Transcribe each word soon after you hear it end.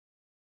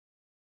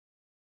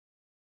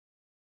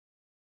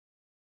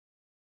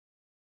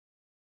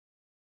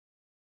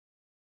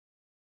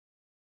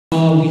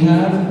We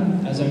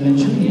have, as I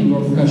mentioned, the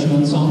Indoor Percussion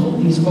Ensemble.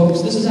 These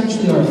folks, this is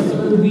actually our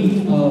third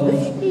week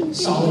of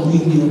solid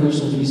weekly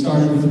rehearsals. We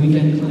started with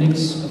weekend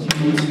clinics a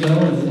few weeks ago,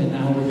 and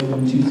now we're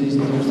doing Tuesdays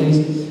and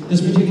Thursdays.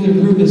 This particular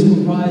group is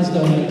comprised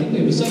of, I think we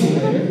have a 7th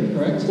grader,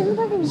 correct?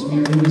 Ms.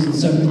 Miriam is in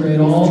 7th grade,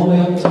 all the way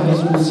up to high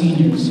school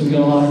seniors, so we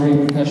got a lot of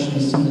great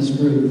percussionists in this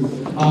group.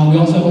 We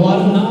also have a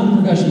lot of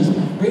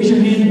non-percussionists. Raise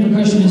your hand if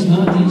percussion is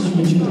not the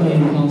instrument you play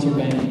in concert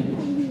band.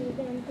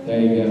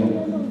 There you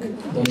go.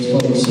 Those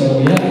folks. So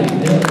yeah.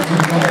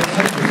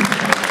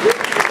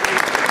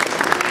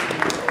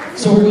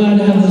 So we're glad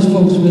to have those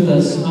folks with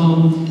us.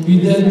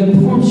 The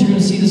performance you're going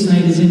to see this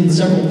night is in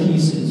several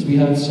pieces. We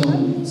have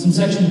some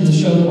sections of the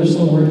show that we're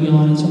still working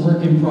on. It's a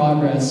work in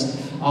progress.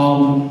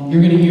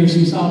 You're going to hear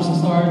some stops and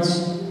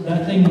starts.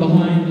 That thing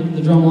behind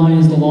the drum line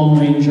is the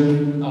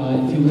LongRanger.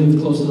 If you live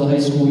close to the high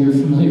school, you're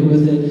familiar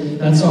with it.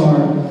 That's our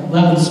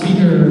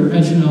loudspeaker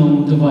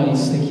metronome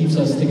device that keeps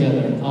us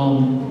together.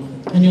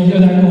 And you'll hear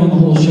that going the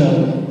whole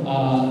show.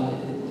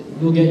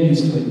 You'll get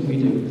used to it, we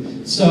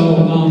do. So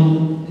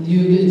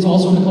it's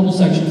also in a couple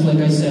sections, like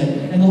I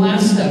said. And the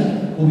last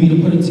step will be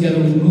to put it together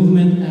with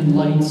movement and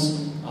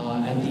lights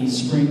at the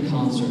spring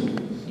concert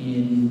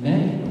in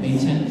May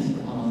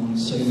 10th.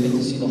 So you'll get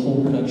to see the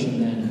whole production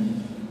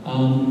then.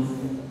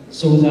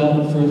 So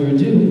without further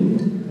ado,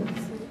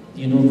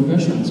 the Indoor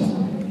Percussion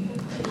Ensemble.